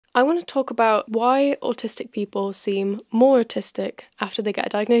I want to talk about why autistic people seem more autistic after they get a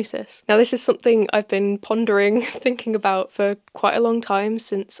diagnosis. Now, this is something I've been pondering, thinking about for quite a long time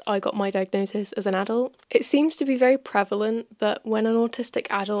since I got my diagnosis as an adult. It seems to be very prevalent that when an autistic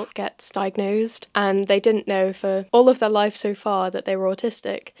adult gets diagnosed and they didn't know for all of their life so far that they were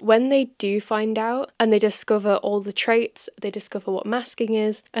autistic, when they do find out and they discover all the traits, they discover what masking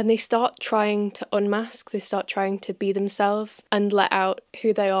is, and they start trying to unmask, they start trying to be themselves and let out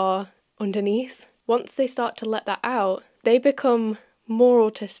who they are underneath. Once they start to let that out, they become more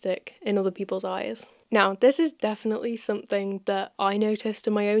autistic in other people's eyes. Now, this is definitely something that I noticed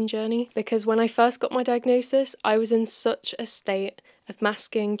in my own journey, because when I first got my diagnosis, I was in such a state of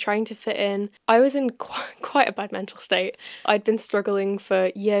masking, trying to fit in. I was in quite a bad mental state. I'd been struggling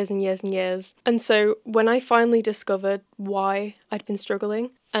for years and years and years. And so when I finally discovered why I'd been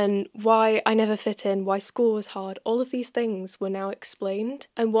struggling, and why I never fit in, why school was hard, all of these things were now explained.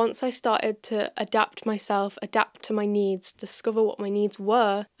 And once I started to adapt myself, adapt to my needs, discover what my needs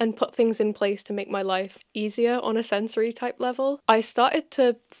were, and put things in place to make my life easier on a sensory type level, I started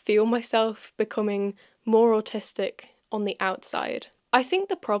to feel myself becoming more autistic on the outside. I think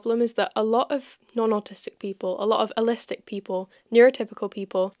the problem is that a lot of non-autistic people, a lot of allistic people, neurotypical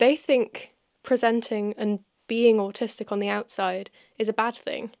people, they think presenting and being autistic on the outside is a bad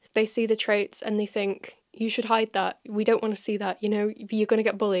thing. They see the traits and they think, you should hide that. We don't want to see that. You know, you're going to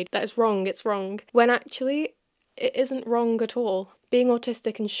get bullied. That is wrong. It's wrong. When actually, it isn't wrong at all. Being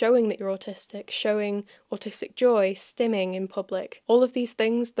autistic and showing that you're autistic, showing autistic joy, stimming in public, all of these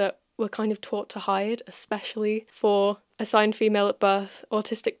things that we're kind of taught to hide, especially for assigned female at birth,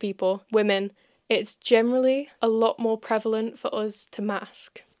 autistic people, women, it's generally a lot more prevalent for us to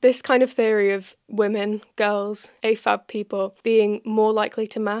mask. This kind of theory of women, girls, AFAB people being more likely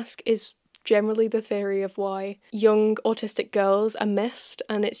to mask is generally the theory of why young autistic girls are missed,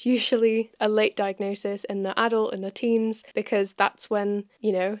 and it's usually a late diagnosis in the adult and the teens, because that's when,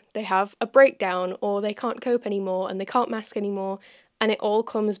 you know, they have a breakdown or they can't cope anymore and they can't mask anymore, and it all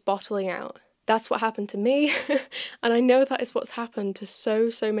comes bottling out. That's what happened to me, and I know that is what's happened to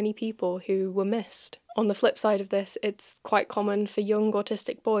so many people who were missed. On the flip side of this, it's quite common for young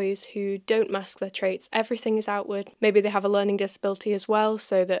autistic boys who don't mask their traits. Everything is outward. Maybe they have a learning disability as well,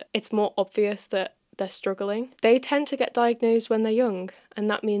 so that it's more obvious that they're struggling. They tend to get diagnosed when they're young, and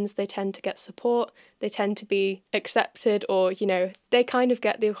that means they tend to get support, they tend to be accepted, or, you know, they kind of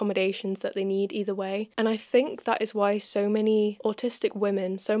get the accommodations that they need either way. And I think that is why so many autistic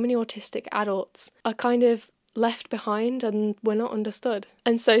women, so many autistic adults are kind of left behind and we're not understood.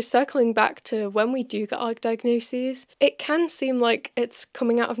 And so circling back to when we do get our diagnoses, it can seem like it's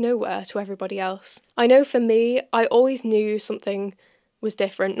coming out of nowhere to everybody else. I know for me, I always knew something was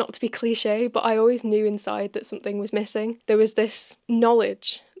different, not to be cliche, but I always knew inside that something was missing. There was this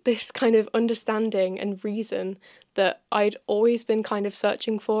knowledge, this kind of understanding and reason that I'd always been kind of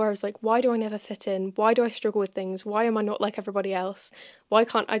searching for. I was like, why do I never fit in? Why do I struggle with things? Why am I not like everybody else? Why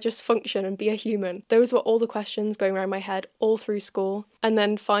can't I just function and be a human? Those were all the questions going around my head all through school. And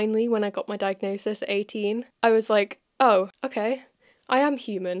then finally, when I got my diagnosis at 18, I was like, oh, okay, I am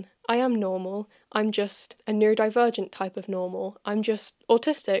human. I am normal. I'm just a neurodivergent type of normal. I'm just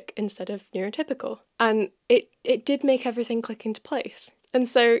autistic instead of neurotypical. And it did make everything click into place. And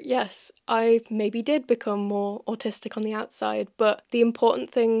so, yes, I maybe did become more autistic on the outside, but the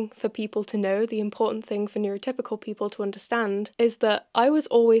important thing for people to know, the important thing for neurotypical people to understand, is that I was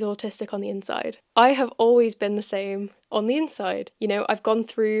always autistic on the inside. I have always been the same on the inside. You know, I've gone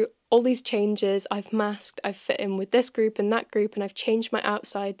through all these changes, I've masked, I've fit in with this group and that group, and I've changed my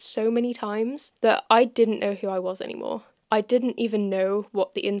outside so many times that I didn't know who I was anymore. I didn't even know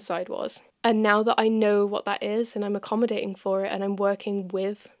what the inside was. And now that I know what that is and I'm accommodating for it and I'm working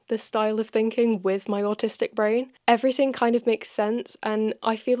with this style of thinking, with my autistic brain, everything kind of makes sense and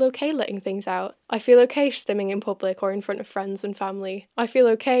I feel okay letting things out. I feel okay stimming in public or in front of friends and family. I feel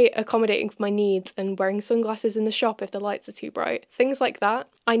okay accommodating for my needs and wearing sunglasses in the shop if the lights are too bright. Things like that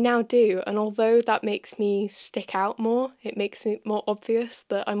I now do, and although that makes me stick out more, it makes it more obvious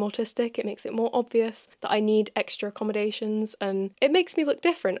that I'm autistic, it makes it more obvious that I need extra accommodations, and it makes me look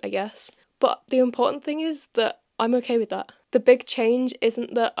different, I guess. But the important thing is that I'm okay with that. The big change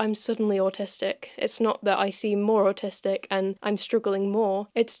isn't that I'm suddenly autistic. It's not that I seem more autistic and I'm struggling more.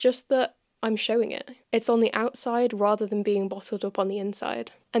 It's just that I'm showing it. It's on the outside rather than being bottled up on the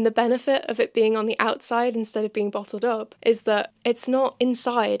inside. And the benefit of it being on the outside instead of being bottled up is that it's not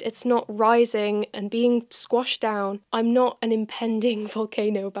inside, it's not rising and being squashed down. I'm not an impending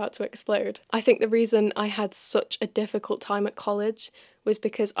volcano about to explode. I think the reason I had such a difficult time at college was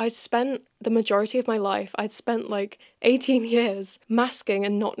because I'd spent the majority of my life, I'd spent like 18 years masking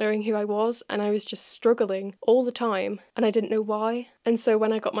and not knowing who I was, and I was just struggling all the time, and I didn't know why. And so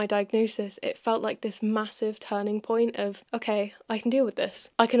when I got my diagnosis, it felt like this massive turning point of, okay, I can deal with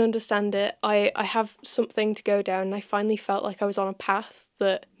this. I can understand it. I have something to go down, and I finally felt like I was on a path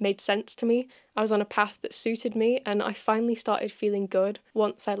that made sense to me. I was on a path that suited me, and I finally started feeling good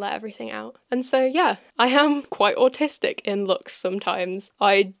once I let everything out. And so yeah, I am quite autistic in looks sometimes.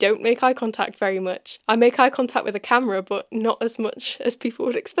 I don't make eye contact very much. I make eye contact with a camera, but not as much as people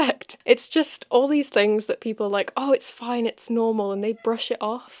would expect. It's just all these things that people are like, oh, it's fine, it's normal, and they brush it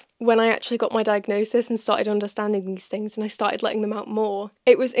off. When I actually got my diagnosis and started understanding these things and I started letting them out more,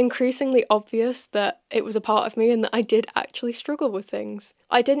 it was increasingly obvious that it was a part of me and that I did actually struggle with things.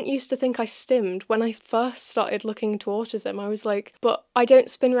 I didn't used to think I stimmed. When I first started looking into autism, I was like, but I don't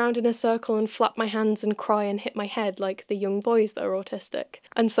spin around in a circle and flap my hands and cry and hit my head like the young boys that are autistic.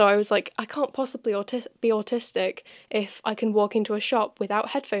 And so I was like, I can't possibly be autistic if I can walk into a shop without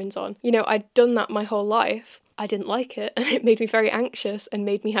headphones on. You know, I'd done that my whole life. I didn't like it, and it made me very anxious and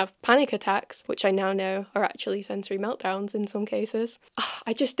made me have panic attacks, which I now know are actually sensory meltdowns in some cases.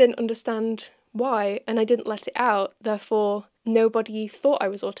 I just didn't understand why, and I didn't let it out, therefore nobody thought I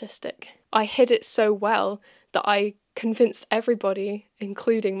was autistic. I hid it so well that I convinced everybody,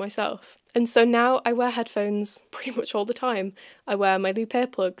 including myself. And so now I wear headphones pretty much all the time. I wear my loop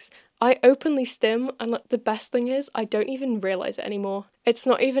earplugs. I openly stim, and the best thing is I don't even realise it anymore. It's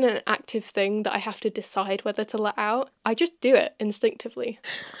not even an active thing that I have to decide whether to let out. I just do it instinctively.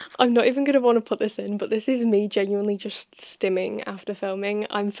 I'm not even going to want to put this in, but this is me genuinely just stimming after filming.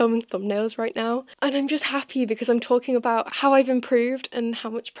 I'm filming thumbnails right now, and I'm just happy because I'm talking about how I've improved and how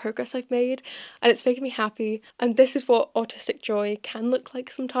much progress I've made, and it's making me happy. And this is what autistic joy can look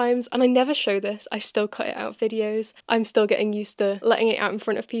like sometimes, and I never show this. I still cut it out of videos. I'm still getting used to letting it out in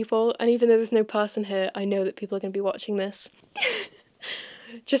front of people, and even though there's no person here, I know that people are going to be watching this.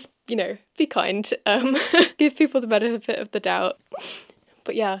 Just, you know, be kind. Give people the benefit of the doubt.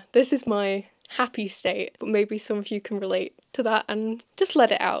 But yeah, this is my happy state, but maybe some of you can relate to that and just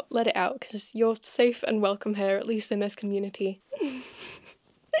let it out, because you're safe and welcome here, at least in this community.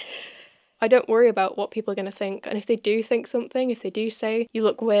 I don't worry about what people are going to think, and if they do think something, if they do say, you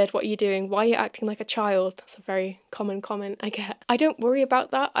look weird, what are you doing, why are you acting like a child, that's a very common comment I get. I don't worry about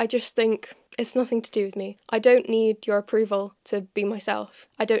that, I just think it's nothing to do with me. I don't need your approval to be myself.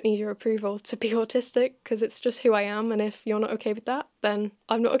 I don't need your approval to be autistic, because it's just who I am, and if you're not okay with that, then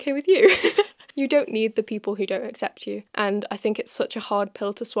I'm not okay with you. You don't need the people who don't accept you, and I think it's such a hard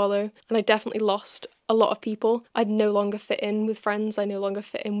pill to swallow, and I definitely lost a lot of people. I no longer fit in with friends, I no longer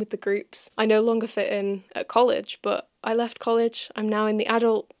fit in with the groups, I no longer fit in at college, but I left college, I'm now in the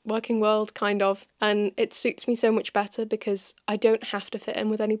adult working world, kind of, and it suits me so much better because I don't have to fit in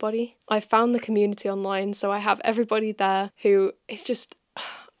with anybody. I've found the community online, so I have everybody there who is just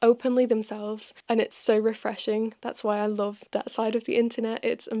openly themselves, and it's so refreshing. That's why I love that side of the internet.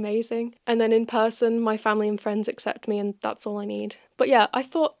 It's amazing. And then in person, my family and friends accept me, and that's all I need. But yeah, I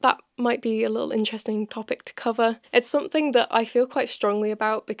thought that might be a little interesting topic to cover. It's something that I feel quite strongly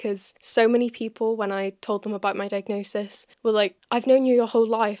about because so many people, when I told them about my diagnosis, were like, I've known you your whole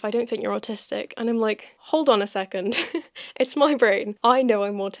life, I don't think you're autistic. And I'm like, hold on a second. It's my brain. I know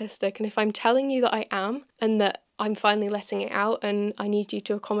I'm autistic, and if I'm telling you that I am, and that I'm finally letting it out and I need you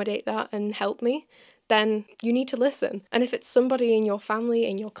to accommodate that and help me, then you need to listen. And if it's somebody in your family,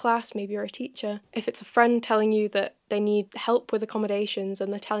 in your class, maybe you're a teacher, if it's a friend telling you that they need help with accommodations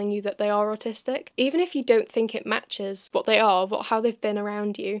and they're telling you that they are autistic, even if you don't think it matches what they are, how they've been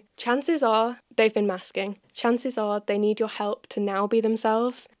around you, chances are they've been masking. Chances are they need your help to now be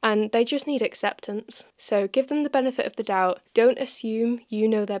themselves, and they just need acceptance. So give them the benefit of the doubt. Don't assume you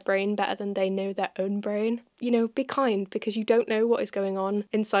know their brain better than they know their own brain. You know, be kind, because you don't know what is going on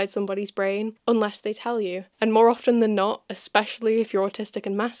inside somebody's brain unless they tell you. And more often than not, especially if you're autistic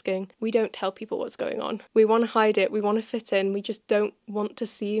and masking, we don't tell people what's going on. We want to hide it, we want to fit in, we just don't want to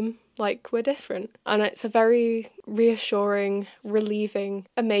seem like we're different. And it's a very reassuring, relieving,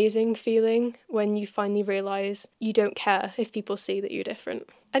 amazing feeling when you finally realise you don't care if people see that you're different.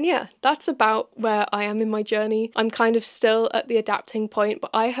 And yeah, that's about where I am in my journey. I'm kind of still at the adapting point, but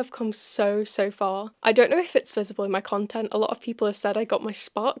I have come so far. I don't know if it's visible in my content. A lot of people have said I got my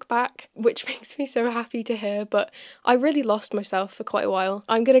spark back, which makes me so happy to hear, but I really lost myself for quite a while.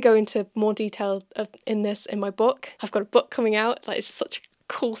 I'm going to go into more detail in this in my book. I've got a book coming out. That is such a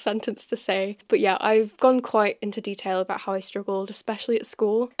cool sentence to say. But yeah, I've gone quite into detail about how I struggled, especially at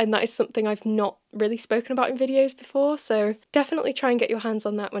school, and that is something I've not really spoken about in videos before, so definitely try and get your hands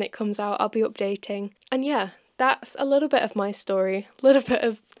on that when it comes out. I'll be updating. And yeah, that's a little bit of my story, a little bit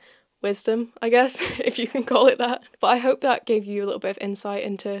of wisdom, I guess, if you can call it that. But I hope that gave you a little bit of insight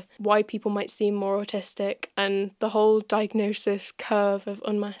into why people might seem more autistic and the whole diagnosis curve of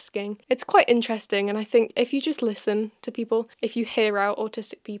unmasking. It's quite interesting, and I think if you just listen to people, if you hear out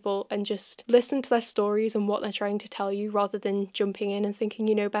autistic people and just listen to their stories and what they're trying to tell you rather than jumping in and thinking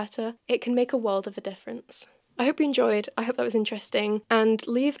you know better, it can make a world of a difference. I hope you enjoyed. I hope that was interesting. And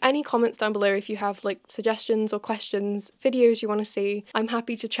leave any comments down below if you have like suggestions or questions, videos you want to see. I'm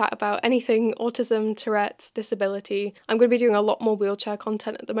happy to chat about anything autism, Tourette's, disability. I'm going to be doing a lot more wheelchair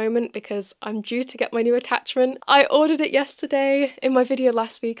content at the moment because I'm due to get my new attachment. I ordered it yesterday. In my video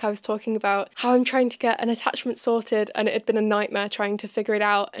last week, I was talking about how I'm trying to get an attachment sorted, and it had been a nightmare trying to figure it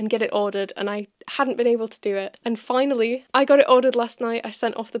out and get it ordered, and I hadn't been able to do it. And finally, I got it ordered last night. I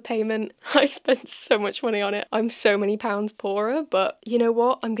sent off the payment. I spent so much money on it. I'm so many pounds poorer, but you know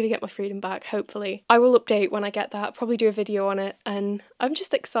what? I'm gonna get my freedom back, hopefully. I will update when I get that, probably do a video on it, and I'm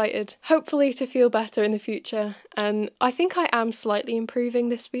just excited, hopefully to feel better in the future. And I think I am slightly improving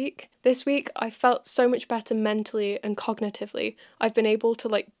this week. This week, I felt so much better mentally and cognitively. I've been able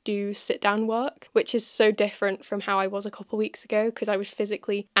to do sit-down work, which is so different from how I was a couple weeks ago, because I was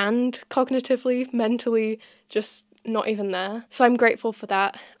physically and cognitively, mentally just not even there. So I'm grateful for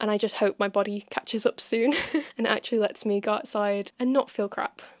that, and I just hope my body catches up soon and actually lets me go outside and not feel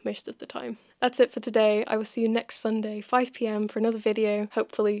crap most of the time. That's it for today. I will see you next Sunday, 5 PM for another video,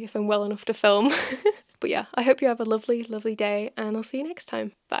 hopefully if I'm well enough to film. But yeah, I hope you have a lovely, lovely day, and I'll see you next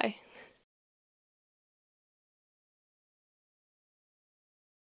time. Bye.